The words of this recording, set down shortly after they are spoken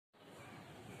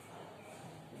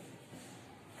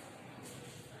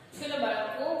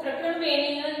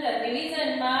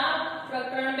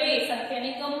પ્રકરણ 2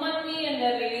 સંખ્યાની ગમ્મતની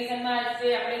અંદર રિવિઝનમાં આજે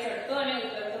આપણે ચડતો અને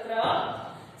ઉતરતો ક્રમ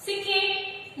શીખીએ.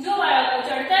 જો બાળકો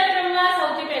ચડતા ક્રમમાં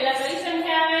સૌથી પહેલા કઈ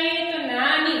સંખ્યા આવે તો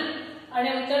નાની અને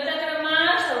ઉતરતા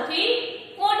ક્રમમાં સૌથી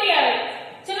મોટી આવે.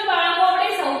 ચલો બાળકો આપણે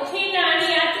સૌથી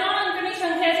નાની આ 3 અંકની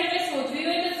સંખ્યા છે એટલે શોધવી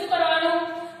હોય તો શું કરવાનું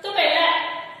તો પહેલા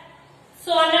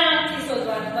 100 ના અંકથી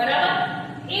શોધવાનું. બરાબર.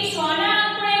 એ 100 ના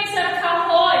અંક પણ એક સરખા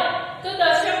હોય તો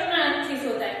દશકના અંકથી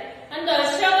શોધાય અને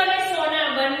દશક અને 100 ના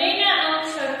બંનેના અંક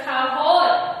સરખા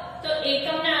હોય તો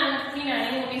એકમના અંકથી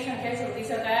નાની મોટી સંખ્યા શોધી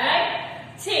શકાય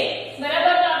છે.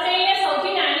 બરાબર. તો આપણે અહીંયા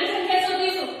સૌથી નાની સંખ્યા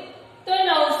શોધીશું તો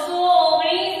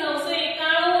 919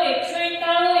 991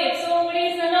 191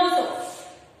 119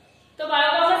 તો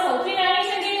બાળકો આપણે સૌથી નાની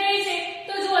સંખ્યા કઈ છે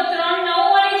તો જુઓ 3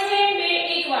 9 વાળી છે 2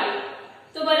 1 વાળી.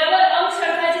 તો બરાબર અંક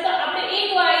સરખા છે તો આપણે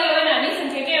 1 વાળી હવે નાની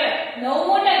સંખ્યા કહેવાય, 9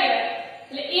 મોટા કહેવાય.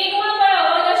 એટલે 1 માં પણ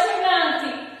હવે દશકના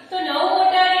અંકથી તો 9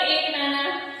 મોટા અને 1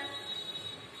 નાના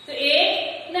તો 1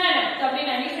 નાના. તો આપણી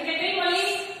નાની સંખ્યા કઈ મળી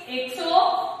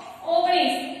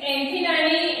 119. એનથી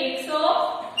નાની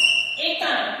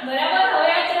 191. બરાબર.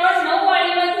 હવે આ 3 9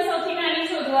 વાળીમાંથી સૌથી નાની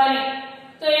શોધવાની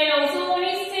તો એ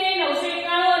 919 છે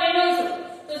 991 અને 900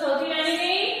 તો સૌથી નાની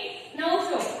કઈ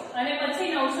 900 અને પછી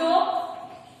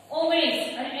 919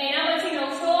 અને એના પછી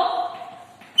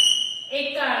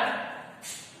 991.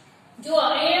 જો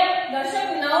અહીંયા દશક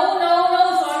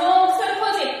 999 100 નો અંક સરખો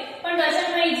છે પણ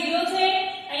દશકમાં અહીં 0 છે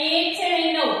અહીં 1 છે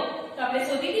અહીં 9 તો આપણે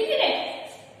શોધી દીધી ને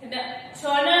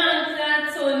 100 ના અંકના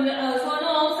 100 નો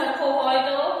અંક સરખો હોય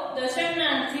તો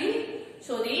દશકના અંકથી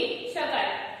શોધી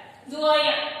શકાય. જો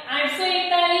અહીંયા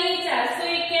 841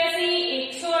 481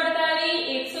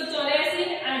 148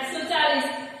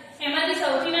 184 એમાંથી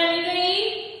સૌથી નાની કઈ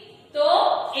તો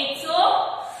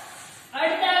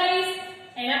 148.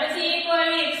 એના પછી 1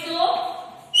 વાળી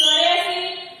 184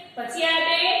 પછી આ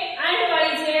બે 8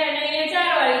 વાળી છે અને અહીંયા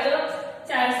 4 વાળી તો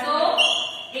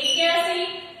 481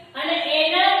 અને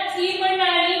એનાથી પણ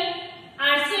નાની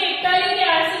 841 કે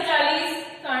 840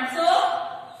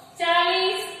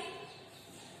 340.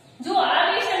 જો આ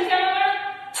બે સંખ્યામાં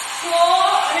પણ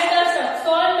 100 અને દશક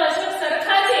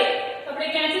સરખા છે તો આપણે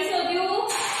ક્યાંથી શોધ્યું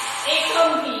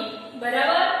એકમથી.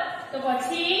 બરાબર. તો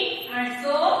પછી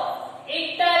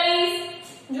 841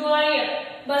 જો અહીંયા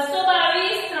 222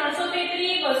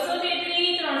 333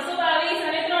 233 322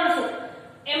 અને 300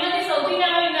 એમાંથી સૌથી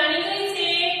નાની કઈ છે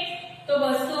તો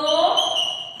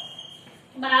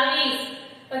 222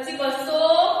 પછી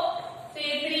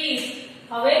 233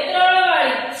 હવે 3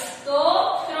 વાળી તો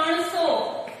 300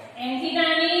 એનથી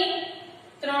નાની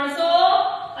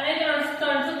 300 અને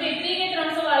 333 કે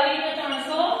 322 તો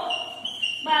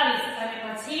 322 અને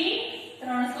પછી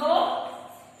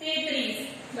 333.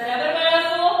 બરાબર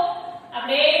બાળકો.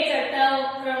 આપણે ચડતા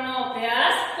ક્રમનો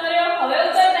અભ્યાસ કર્યો. હવે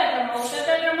ઉતરતા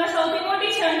ક્રમમાં સૌથી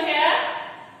મોટી સંખ્યા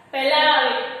પહેલા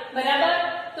આવે. બરાબર.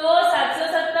 તો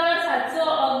 717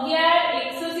 711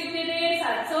 177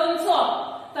 700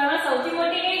 તો આમાં સૌથી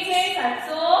મોટી કઈ છે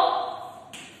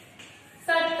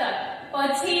 717.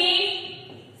 પછી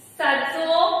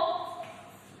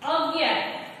 711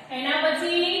 એના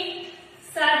પછી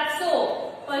 700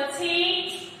 પછી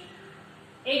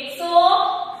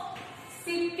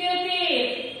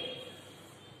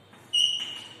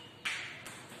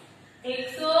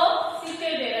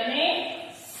 177 અને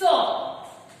 100.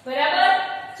 બરાબર.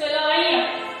 ચલો અહીંયા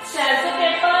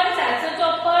 453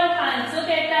 454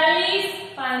 543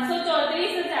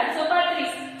 534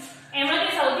 435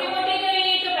 એમાંથી સૌથી મોટી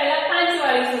કઈ તો પહેલા 5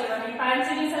 વાળી શોધવાની. 5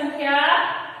 ની સંખ્યા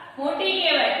મોટી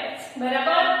કહેવાય.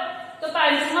 બરાબર. તો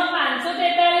 5 માં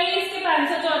 543 કે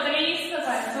 534 તો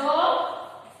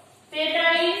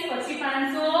 543 પછી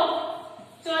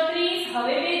 534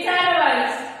 હવે બે 4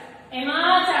 વાળી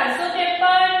એમાં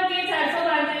 453 કે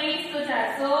 435 તો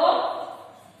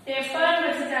 453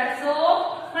 પછી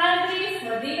 435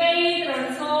 વધી ગઈ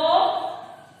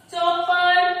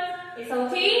 354 એ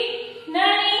સૌથી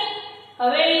નાની.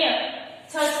 હવે અહીંયા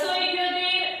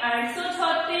 671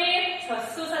 876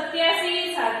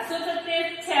 687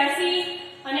 786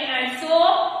 અને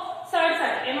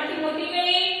 867 એમાંથી મોટી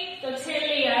કઈ તો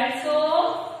છેલ્લી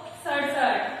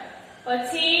 867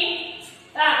 પછી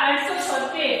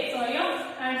 876 સોરી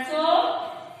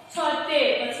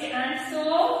 876 પછી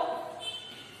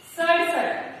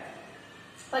 867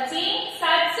 પછી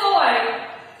 700 વાળી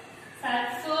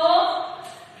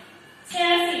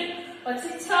 786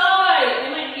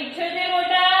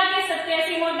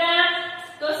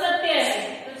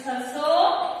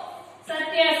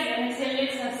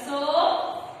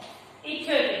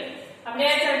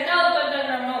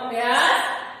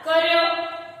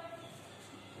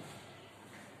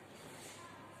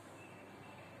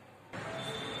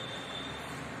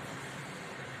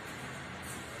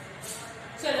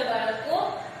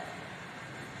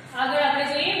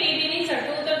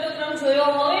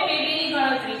 જોયો. હવે બે ની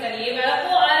ગણતરી કરીએ.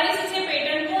 બાળકો આ રીત છે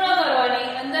પેટર્ન પૂર્ણ કરવાની,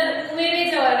 અંદર ઉમેરી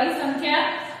જવાની સંખ્યા.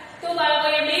 તો બાળકો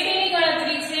અહીંયા બે ની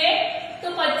ગણતરી છે. તો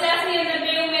 50 ની અંદર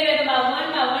 2 ઉમેરે તો 52,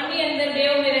 52 ની અંદર 2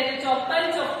 ઉમેરે તો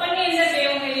 54, 54 ની અંદર 2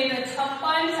 ઉમેરે તો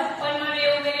 56, 56 માં 2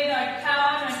 ઉમેરે તો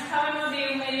 58, 58 માં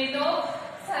 2 ઉમેરે તો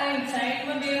 60, 60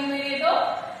 માં 2 ઉમેરે તો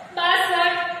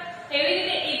 62. એવી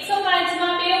રીતે 105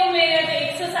 માં 2 ઉમેરે તો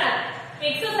 107,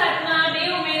 107 માં 2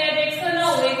 ઉમેરે તો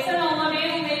 109, 109 માં 2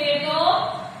 ઉમેરે તો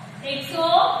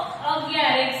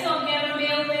 111, 111 માં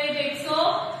 2 ઉમેરે તો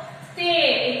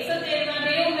 113, 113 માં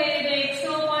 2 ઉમેરે તો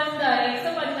 115,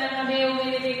 115 માં 2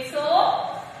 ઉમેરે તો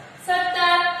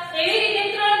 117. એવી રીતે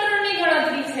 3 3 ની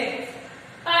ગણતરી છે.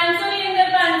 500 ની અંદર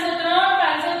 503,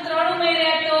 503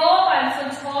 ઉમેર્યા તો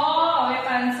 506, હવે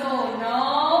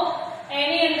 509,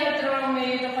 એની અંદર 3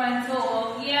 ઉમેરે તો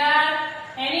 511,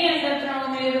 એની અંદર 3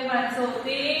 ઉમેરે તો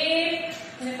 513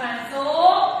 અને 500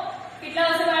 કેટલા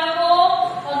આવશે બાળકો?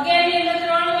 11 ની અંદર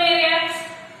 3 ઉમેર્યા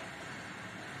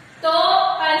તો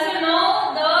 509,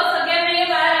 10, 11 ને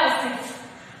 12 આવશે.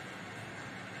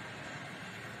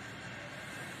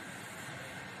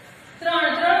 3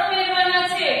 3 ઉમેરવાના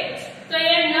છે તો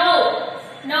અહીંયા 9,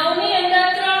 9 ની અંદર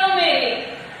 3 ઉમેરે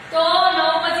તો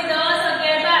 9 પછી 10,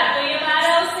 11, 12 તો અહીંયા 12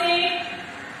 આવશે.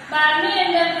 12 ની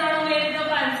અંદર 3 ઉમેરે તો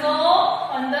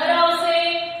 515 આવશે.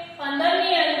 15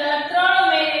 ની અંદર 3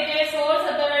 ઉમેરે તો 16,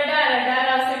 17, 18, 18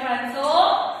 આવશે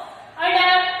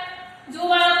 518. જો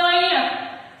બાળકો અહીંયા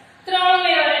 3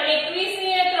 ઉમેરવાના. 21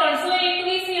 ની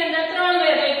 321 ની અંદર 3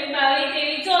 ઉમેરે તો 22,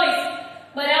 23, 24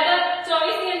 બરાબર.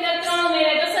 24 ની અંદર 3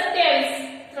 ઉમેરે તો 27,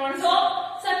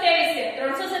 327 છે.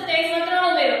 327 માં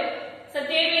 3 ઉમેરો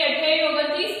 27, 28,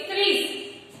 29, 30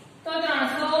 તો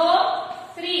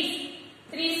 330.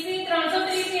 30 ની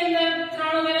 330 ની અંદર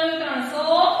 3 ઉમેરો તો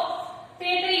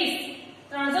 333,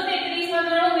 333 માં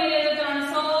 3 ઉમેરે તો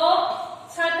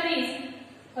 336,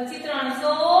 પછી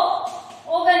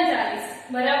 339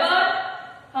 બરાબર.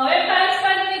 હવે 5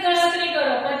 5 ની ગણતરી કરો.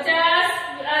 50,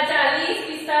 40,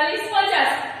 45,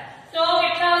 50 તો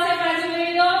કેટલા આવશે? 5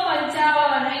 ઉમેરી દો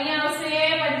 55. અહીંયા આવશે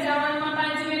 55 માં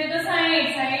 5 ઉમેરી તો 60,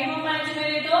 60 માં 5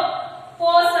 ઉમેરી તો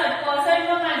 65, 65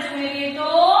 માં 5 ઉમેરી તો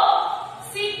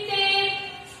 70.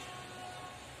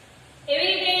 એવી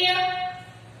રીતે અહીંયા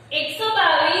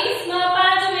 122 માં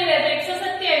 5 ઉમેરે તો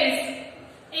 127,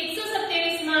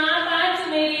 127 માં 5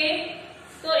 ઉમેરે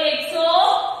તો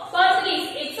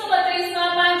 132, 132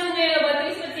 માં 5 ઉમેરો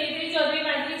 32, 33,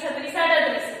 34, 35,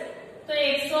 36,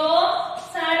 37 તો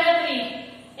 137,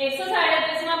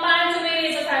 137 માં 5 ઉમેરીએ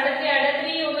તો 37, 38,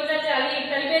 39,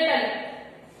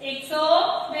 40,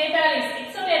 41,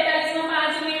 142, 142 માં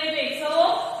 5 ઉમેરીએ તો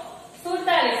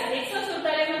 147,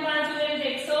 147 માં 5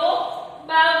 ઉમેરીએ તો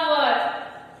 152.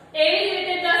 એવી જ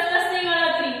રીતે 10 10 ની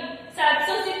ગણતરી.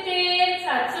 770,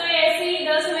 780,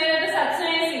 10 ઉમેરીએ તો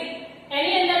 780,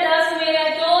 એની અંદર 10 ઉમેરીએ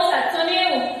તો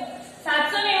 790,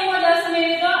 790 માં 10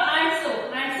 ઉમેરીએ તો 800,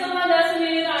 800 માં 10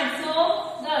 ઉમેરીએ તો 810,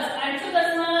 810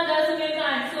 માં 10 ઉમેરીએ તો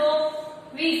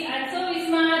 820, 820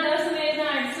 માં 10 ઉમેરીએ તો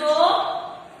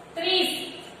 830,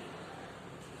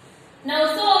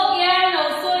 911,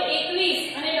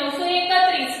 921 અને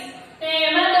 931 તો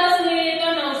એમાં 10 ઉમેરીએ તો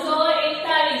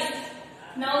 941,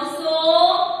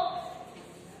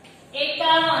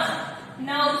 951,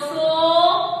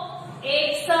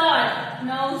 961,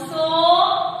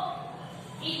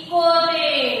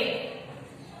 971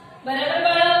 બરાબર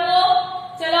બાળકો.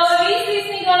 ચલો 20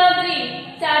 20 ની ગણતરી.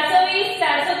 420,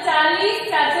 440,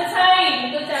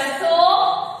 460 તો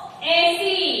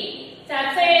 480,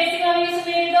 480 માં 20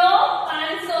 ઉમેરી દો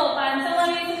 500, 500 માં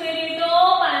 20 ઉમેરી દો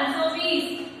 520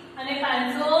 અને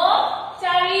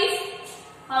 540.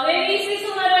 હવે 20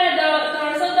 20 ઉમેરવાના.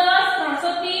 310,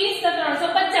 330 તો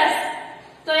 350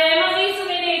 તો એમાં 20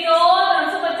 ઉમેરીએ તો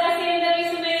 350 ની અંદર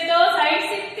 20 ઉમેરીએ તો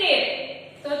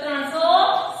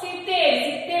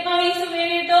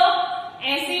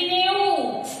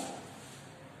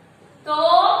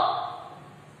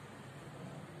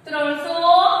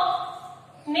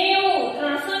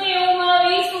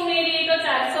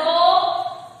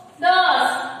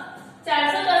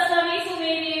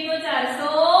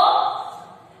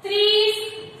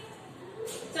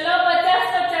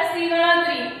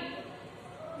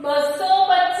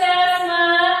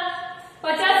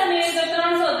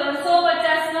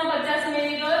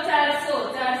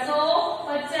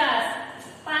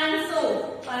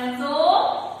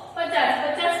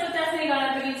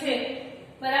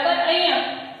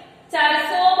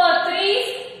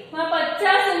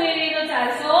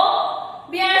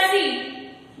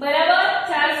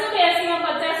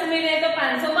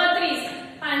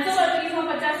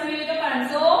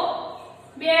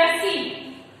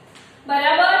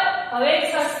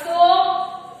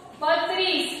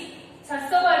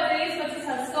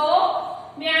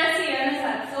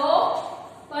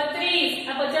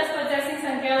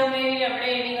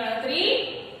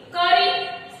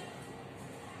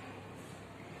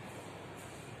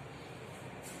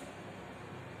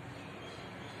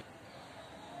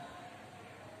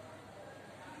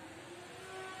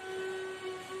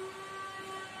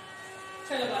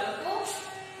ચલો બાળકો,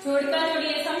 જોડકા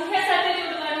જોડીએ, સંખ્યા સાથે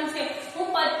જોડવાનું છે. હું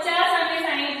 50 અને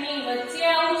 60 ની વચ્ચે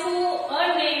આવું છું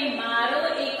અને મારો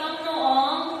એકમનો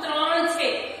અંક 3 છે.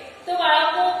 તો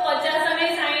બાળકો 50 અને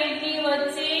 60 ની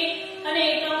વચ્ચે અને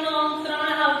એકમનો અંક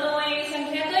 3 આવતો હોય એવી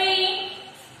સંખ્યા કઈ?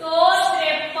 તો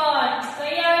 53.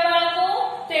 કઈ આવે બાળકો?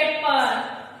 53.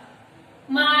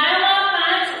 માળામાં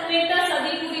 5 ઉમેરતા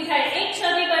સદી પૂરી થાય. એક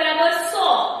સદી બરાબર 100.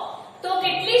 તો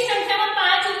કેટલી સંખ્યામાં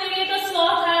 5 ઉમેરીએ તો 100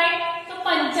 થાય? તો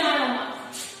 95 માં.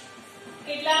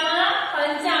 કેટલામાં?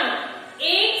 95.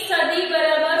 એક સદી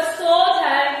બરાબર 100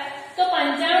 થાય તો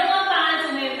 95 માં 5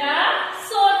 ઉમેરતા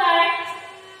 100 થાય.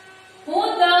 હું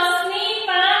 10 ની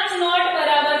 5 નોટ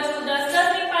બરાબર છું. 10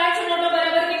 ની 5 નોટો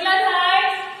બરાબર કેટલા થાય?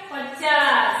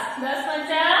 50. 10 ×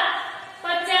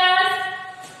 50.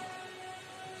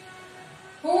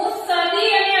 હું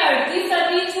સદી અને અડધી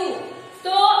સદી છું.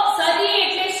 તો સદી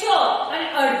એટલે 100 અને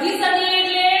અડધી સદી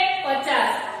એટલે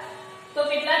 50. તો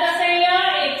કેટલા થશે અહીંયા?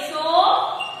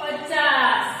 150.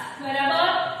 બરાબર.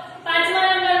 પાંચમા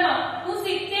નંબરમાં હું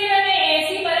 70 અને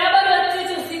 80 બરાબર વચ્ચે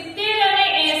છું. 70 અને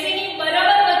 80 ની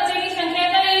બરાબર વચ્ચેની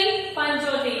સંખ્યા કઈ?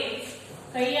 75.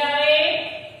 કઈ આવે?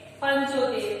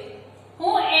 75.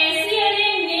 હું 80 અને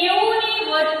 90 ની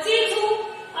વચ્ચે છું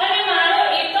અને મારો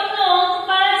એકમનો અંક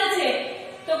 5 છે.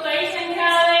 તો કઈ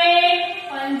સંખ્યા આવે?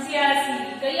 85.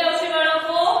 કઈ આવશે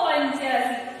બાળકો? 85.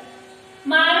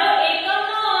 મારો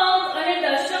એકમનો અંક અને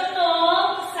દશકનો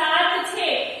અંક 7 છે.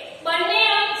 બંને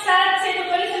અંક 7 છે તો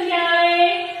કઈ સંખ્યા આવે?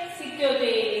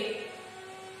 77.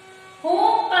 હું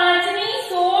 5 ની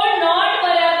 16 નોટ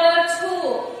બરાબર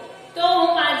છું. તો હું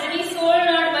 5 ની 16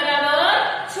 નોટ બરાબર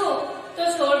છું. તો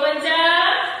 16 ×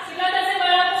 કેટલા થશે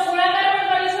બાળકો? ગુણાકાર પણ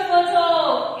કરી શકો છો.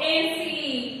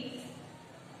 80.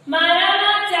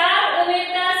 મારામાં 4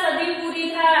 ઉમેરતા સદી પૂરી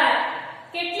થાય.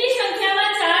 કેટલી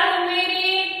સંખ્યામાં 4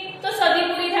 ઉમેરી તો સદી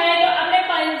પૂરી થાય? તો આપણે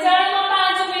 95 માં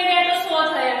 5 ઉમેર્યા તો 100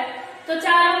 થયા. તો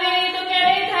 4 ઉમેરીએ તો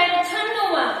ક્યારે થાય? તો 96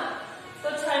 માં. તો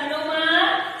 96 માં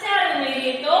 4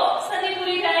 ઉમેરીએ તો સદી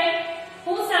પૂરી થાય.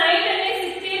 હું 60 અને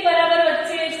 70 બરાબર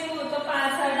વચ્ચે છું. તો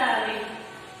 65 આવે.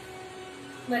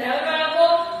 બરાબર બાળકો?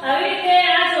 આવી રીતે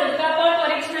આ જોડકા પણ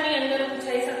પરીક્ષાની અંદર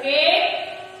પૂછાઈ શકે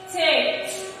છે.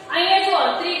 અહીંયા જુઓ,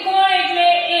 ત્રિકોણ એટલે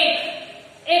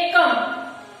એકમ,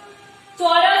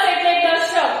 ચોરસ એટલે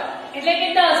દશક એટલે કે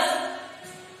 10.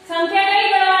 સંખ્યા કઈ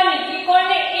ગણવાની?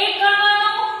 ત્રિકોણને 1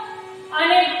 ગણવાનો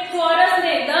અને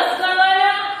ચોરસને 10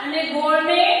 ગણવાના અને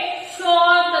ગોળને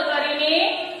શોર્ટ કરીને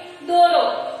દોરો.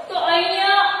 તો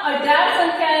અહીંયા 18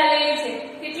 સંખ્યા આવેલી છે.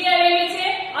 કેટલી આવેલી છે?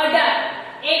 18.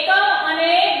 એકમ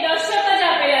અને દશક જ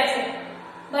આપેલા છે.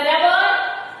 બરાબર.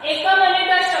 એકમ અને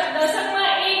દશક.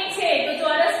 દશકમાં 1 છે તો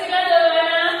ચોરસ કેટલા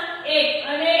દોરવાના? 1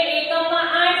 અને એકમમાં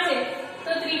 8 છે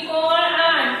તો ત્રિકોણ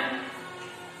 8.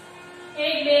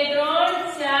 1 2 3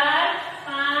 4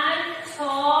 5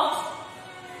 6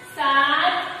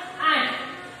 7 8.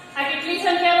 આ કેટલી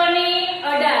સંખ્યા બની?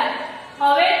 18.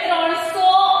 હવે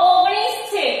 319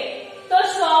 છે તો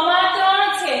 100 માં 3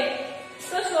 છે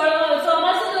તો 100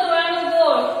 માં શું દોરવાનું?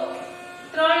 ગોળ.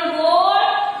 3 ગોળ,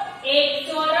 1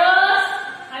 ચોરસ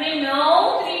અને 9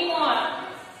 ત્રિકોણ.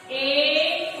 1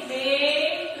 2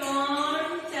 3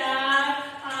 4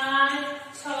 5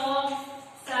 6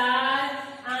 7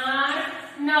 8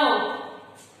 9.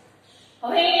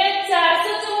 હવે અહીંયા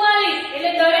 444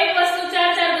 એટલે દરેક વસ્તુ 4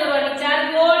 4 દોરવાની. 4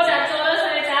 ગોળ, 4 ચોરસ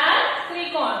અને 4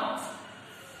 ત્રિકોણ.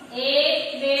 1